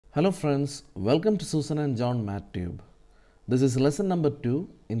Hello friends, welcome to Susan and John MathTube. This is lesson number 2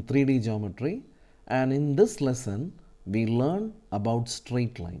 in 3D geometry, and in this lesson we learn about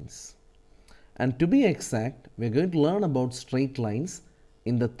straight lines. And to be exact, we are going to learn about straight lines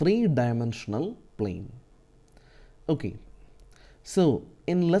in the 3-dimensional plane. Okay, so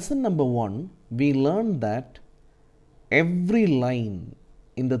in lesson number 1 we learned that every line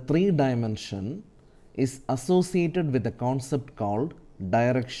in the 3-dimension is associated with a concept called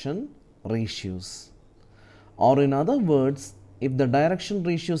direction ratios. Or in other words, if the direction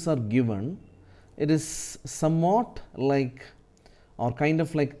ratios are given, it is somewhat like or kind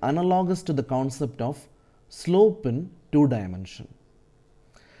of like analogous to the concept of slope in 2-dimension.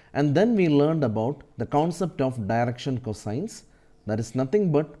 And then we learned about the concept of direction cosines, that is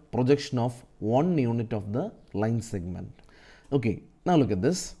nothing but projection of one unit of the line segment. Okay, now look at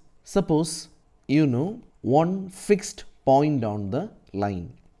this. Suppose you know one fixed point on the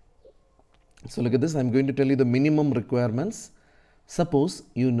line. So look at this, I am going to tell you the minimum requirements. Suppose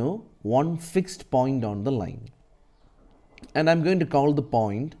you know one fixed point on the line, and I am going to call the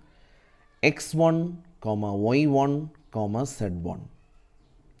point x1, y1, z1.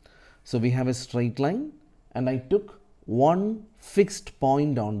 So we have a straight line and I took one fixed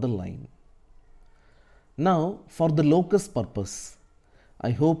point on the line. Now for the locus purpose,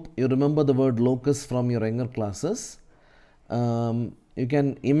 I hope you remember the word locus from your younger classes. You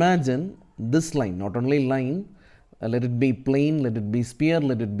can imagine this line, not only line, let it be plane, let it be sphere,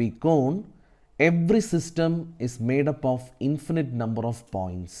 let it be cone. Every system is made up of infinite number of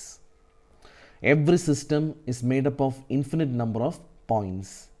points. Every system is made up of infinite number of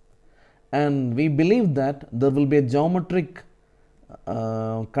points. And we believe that there will be a geometric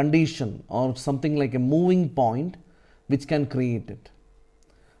condition or something like a moving point which can create it.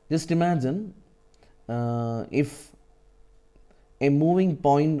 Just imagine if a moving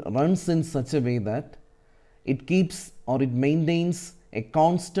point runs in such a way that it keeps or it maintains a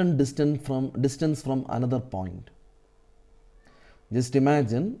constant distance from another point. Just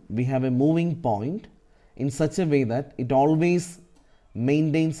imagine we have a moving point in such a way that it always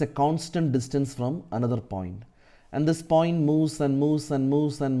maintains a constant distance from another point, and this point moves and moves and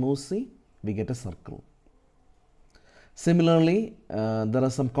moves and moves. See, we get a circle. Similarly, there are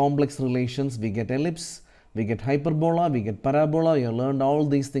some complex relations. We get ellipse, we get hyperbola, we get parabola. You learned all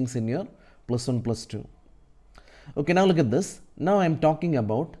these things in your +1, +2. Okay, now look at this. Now I am talking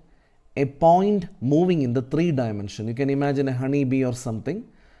about a point moving in the 3-dimension. You can imagine a honeybee or something,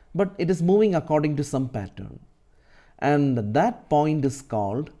 but it is moving according to some pattern. And that point is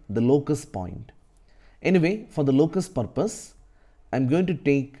called the locus point. Anyway, for the locus purpose, I am going to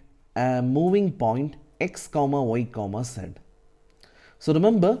take a moving point x, y, z. So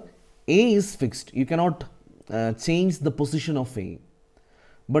remember, A is fixed. You cannot change the position of A.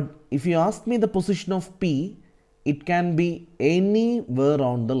 But if you ask me the position of P, it can be anywhere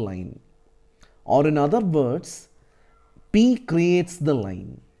on the line. Or in other words, P creates the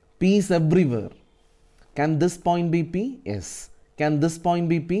line. P is everywhere. Can this point be P? Yes. Can this point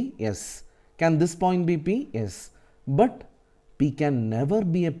be P? Yes. Can this point be P? Yes. But P can never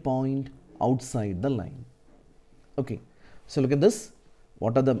be a point outside the line. Okay. So look at this.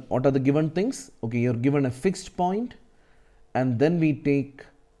 What are the given things? Okay, you're given a fixed point, and then we take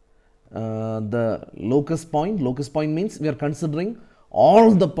the locus point. Locus point means we are considering all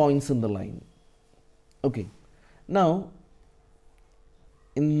the points in the line. Okay. Now,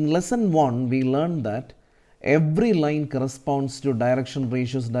 in lesson 1, we learned that every line corresponds to direction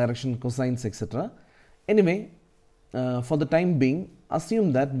ratios, direction cosines, etc. Anyway, for the time being,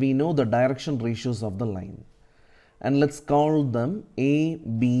 assume that we know the direction ratios of the line, and let's call them A,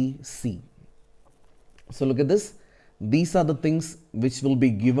 B, C. So look at this. These are the things which will be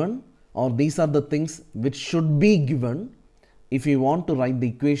given, or these are the things which should be given if you want to write the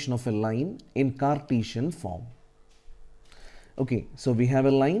equation of a line in Cartesian form. Okay, so we have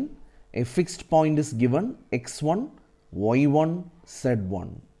a line. A fixed point is given x1, y1, z1,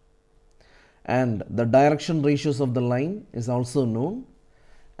 and the direction ratios of the line is also known.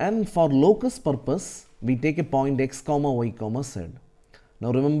 And for locus purpose, we take a point x, y, z.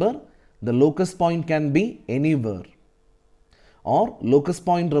 Now remember, the locus point can be anywhere, or locus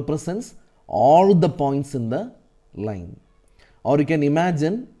point represents all the points in the line. Or you can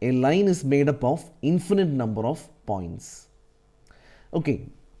imagine a line is made up of infinite number of points. Okay.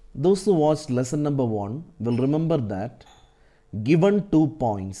 Those who watched lesson number 1 will remember that given 2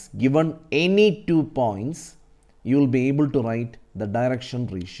 points, given any 2 points, you will be able to write the direction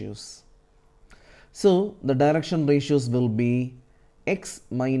ratios. So the direction ratios will be x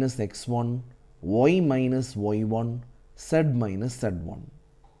minus x1, y minus y1, z minus z1.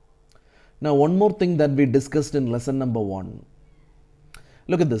 Now one more thing that we discussed in lesson number 1.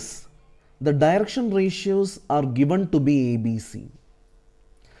 Look at this. The direction ratios are given to be ABC.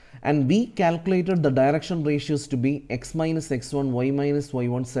 And we calculated the direction ratios to be x minus x1, y minus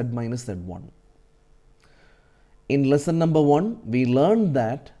y1, z minus z1. In lesson number 1, we learned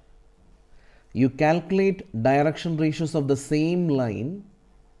that you calculate direction ratios of the same line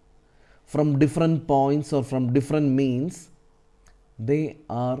from different points or from different means. They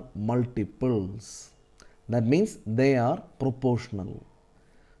are multiples. That means they are proportional.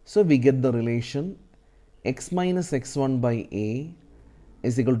 So we get the relation x minus x1 by A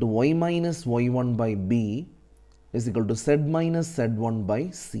is equal to y minus y1 by B is equal to z minus z1 by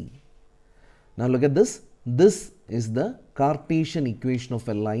C. Now look at this. This is the Cartesian equation of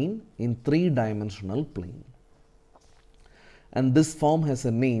a line in 3-dimensional plane. And this form has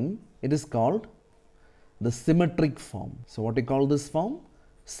a name. It is called the symmetric form. So what do you call this form?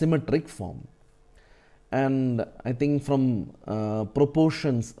 Symmetric form. And I think from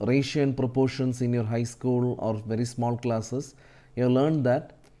proportions, ratio and proportions in your high school or very small classes, you have learned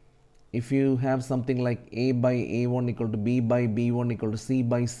that if you have something like A by A1 equal to B by B1 equal to C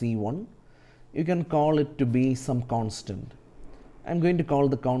by C1, you can call it to be some constant. I am going to call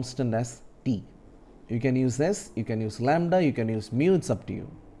the constant as T. You can use S, you can use lambda, you can use mu, it's up to you.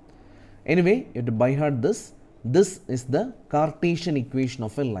 Anyway, you have to by heart this. This is the Cartesian equation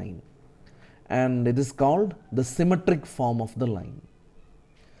of a line. And it is called the symmetric form of the line.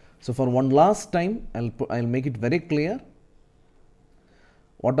 So for one last time, I'll make it very clear.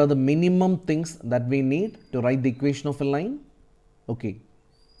 What are the minimum things that we need to write the equation of a line? Okay,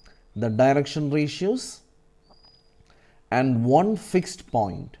 the direction ratios and one fixed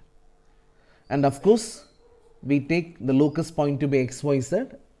point. And of course, we take the locus point to be x, y, z,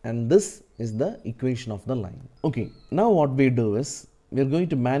 and this is the equation of the line. Okay, now what we do is, we are going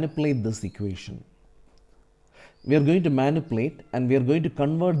to manipulate this equation. We are going to manipulate and we are going to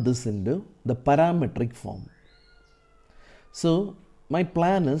convert this into the parametric form. So my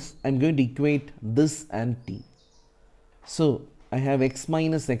plan is I am going to equate this and t. So I have x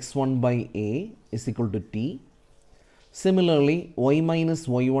minus x1 by A is equal to t. Similarly, y minus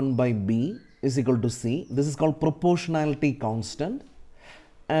y1 by B is equal to C. This is called proportionality constant.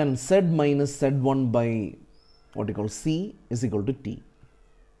 And z minus z1 by what you call C is equal to t.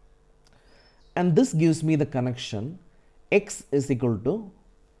 And this gives me the connection x is equal to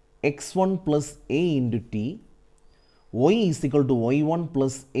x1 plus A into t, y is equal to y1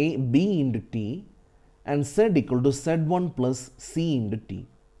 plus A B into t, and z equal to z1 plus C into t.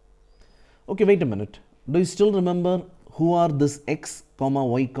 Okay, wait a minute. Do you still remember who are this x, comma,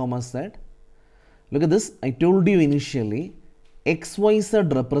 y, comma, z? Look at this. I told you initially x, y, z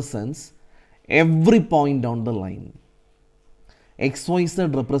represents every point on the line. X, y, z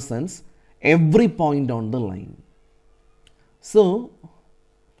represents every point on the line. So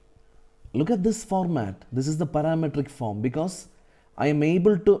look at this format. This is the parametric form because I am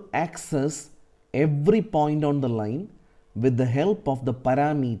able to access every point on the line with the help of the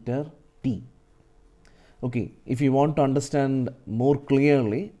parameter t. Okay, if you want to understand more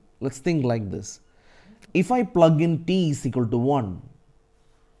clearly, let's think like this. If I plug in t is equal to 1,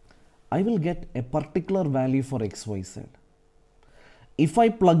 I will get a particular value for x, y, z. If I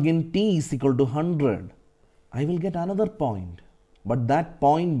plug in t is equal to 100, I will get another point, but that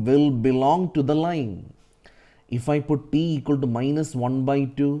point will belong to the line. If I put t equal to minus 1 by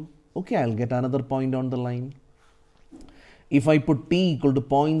 2, okay, I'll get another point on the line. If I put t equal to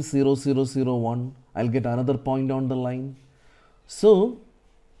 0.0001, I'll get another point on the line. So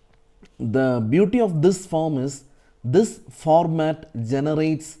the beauty of this form is this format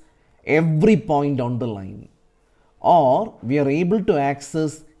generates every point on the line, or we are able to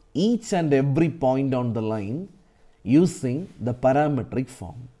access each and every point on the line using the parametric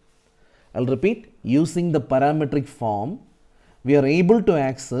form. I'll repeat, using the parametric form, we are able to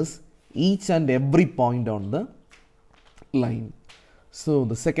access each and every point on the line. So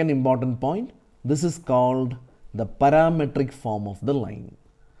the second important point, this is called the parametric form of the line.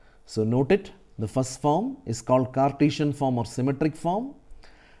 So note it, the first form is called Cartesian form or symmetric form,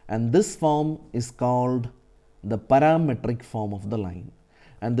 and this form is called the parametric form of the line.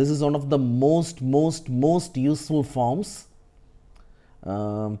 And this is one of the most useful forms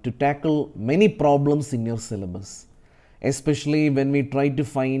to tackle many problems in your syllabus, especially when we try to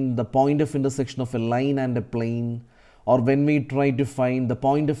find the point of intersection of a line and a plane, or when we try to find the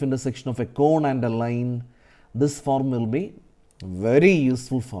point of intersection of a cone and a line. This form will be very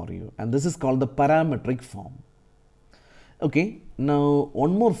useful for you, and this is called the parametric form. Okay, now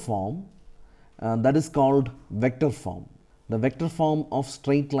one more form that is called vector form. the vector form of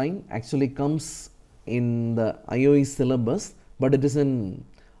straight line actually comes in the IOE syllabus, but it is in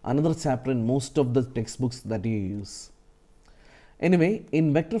another chapter in most of the textbooks that you use. Anyway,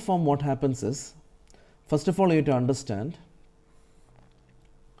 in vector form what happens is, first of all you have to understand,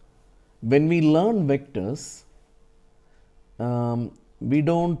 when we learn vectors, we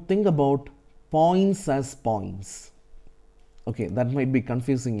don't think about points as points. Okay, that might be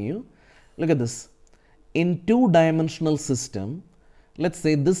confusing you. Look at this. In two-dimensional system, let's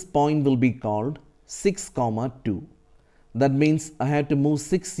say this point will be called 6, 2. That means I have to move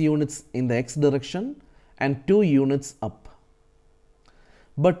 6 units in the x direction and 2 units up.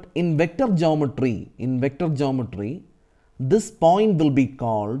 But in vector geometry, this point will be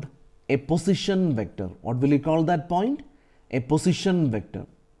called a position vector. What will you call that point? A position vector.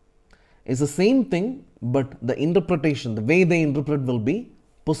 It's the same thing, but the interpretation, the way they interpret will be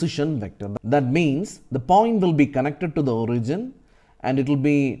position vector. That means the point will be connected to the origin and it will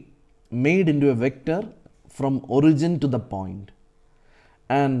be made into a vector from origin to the point.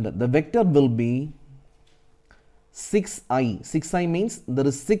 And the vector will be 6i. 6i means there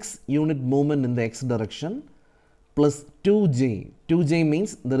is 6 unit movement in the x direction plus 2j. 2j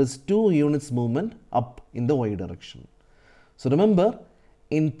means there is 2 units movement up in the y direction. So remember,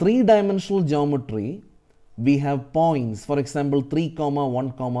 in 3-dimensional geometry, we have points, for example 3,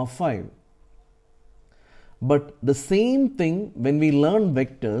 1, 5. But the same thing, when we learn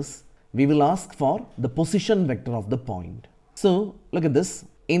vectors, we will ask for the position vector of the point. So look at this.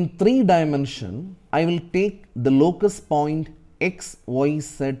 In 3 dimension, I will take the locus point x, y,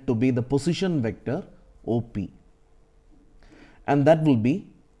 z to be the position vector OP. And that will be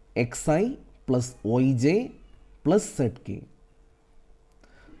xi plus yj plus zk.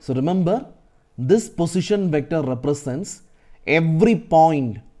 So remember, this position vector represents every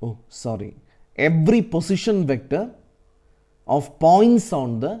position vector of points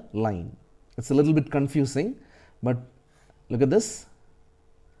on the line. It's a little bit confusing, but look at this.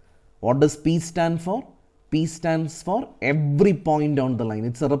 What does P stand for? P stands for every point on the line.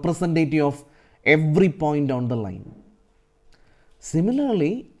 It's a representative of every point on the line.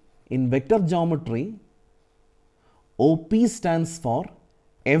 Similarly, in vector geometry, OP stands for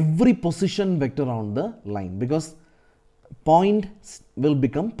every position vector on the line, because point will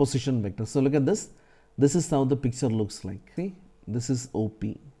become position vector. So look at this. This is how the picture looks like. See, this is OP.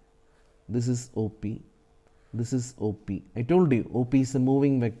 This is OP. This is OP. I told you OP is a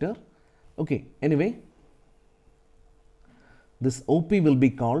moving vector. Okay, anyway, this OP will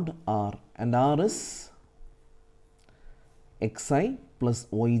be called R, and R is xi plus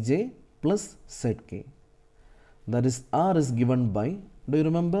yj plus zk. That is, R is given by, do you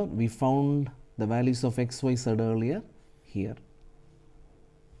remember we found the values of x, y, z earlier here?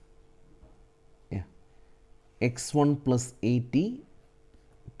 Yeah, x1 plus at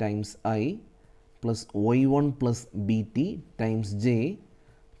times I plus y1 plus bt times j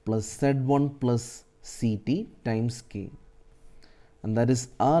plus z1 plus ct times k, and that is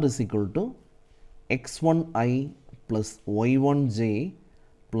R is equal to x1i plus y1j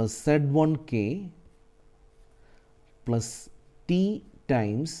plus z1k plus t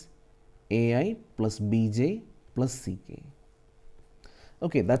times ai plus bj plus ck.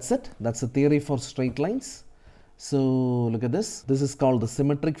 Okay, that's it. That's the theory for straight lines. So look at this. This is called the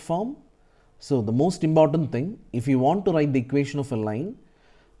symmetric form. So the most important thing, if you want to write the equation of a line,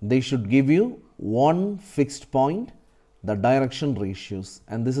 they should give you one fixed point, the direction ratios,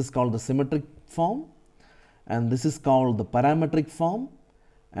 and this is called the symmetric form, and this is called the parametric form,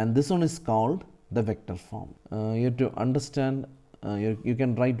 and this one is called the vector form. You have to understand, you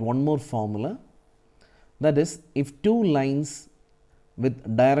can write one more formula, that is, if two lines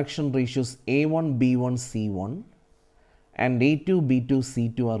with direction ratios a1, b1, c1 and a2, b2,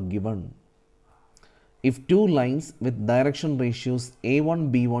 c2 are given, if two lines with direction ratios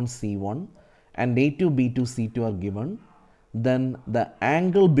a1, b1, c1 and a2, b2, c2 are given, then the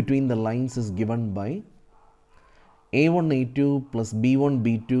angle between the lines is given by a1, a2 plus b1,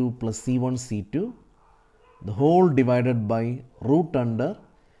 b2 plus c1, c2, the whole divided by root under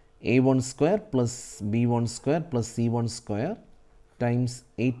a1 square plus b1 square plus c1 square times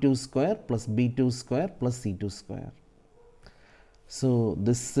a2 square plus b2 square plus c2 square. So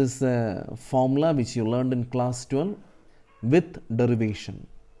this is a formula which you learned in class 12 with derivation.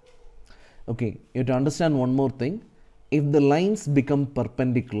 Okay, you have to understand one more thing. If the lines become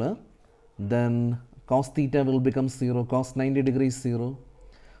perpendicular, then cos theta will become 0, cos 90 degrees 0.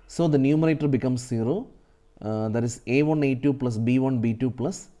 So the numerator becomes 0. That is a1, a2 plus b1, b2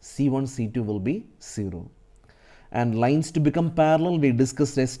 plus c1, c2 will be 0. And lines to become parallel, we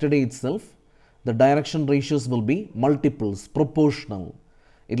discussed yesterday itself. the direction ratios will be multiples, proportional.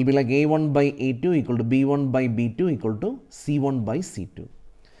 It will be like A1 by A2 equal to B1 by B2 equal to C1 by C2.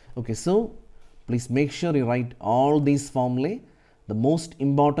 Okay, so please make sure you write all these formulae. The most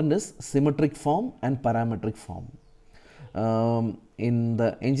important is symmetric form and parametric form. In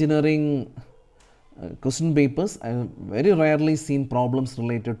the engineering question papers, I have very rarely seen problems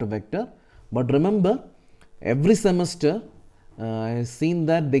related to vector. But remember, every semester I have seen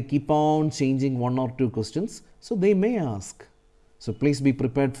that they keep on changing one or two questions. So they may ask. So please be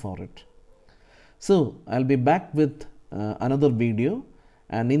prepared for it. So I'll be back with another video,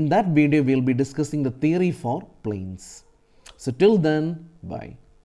 and in that video we'll be discussing the theory for planes. So till then, bye.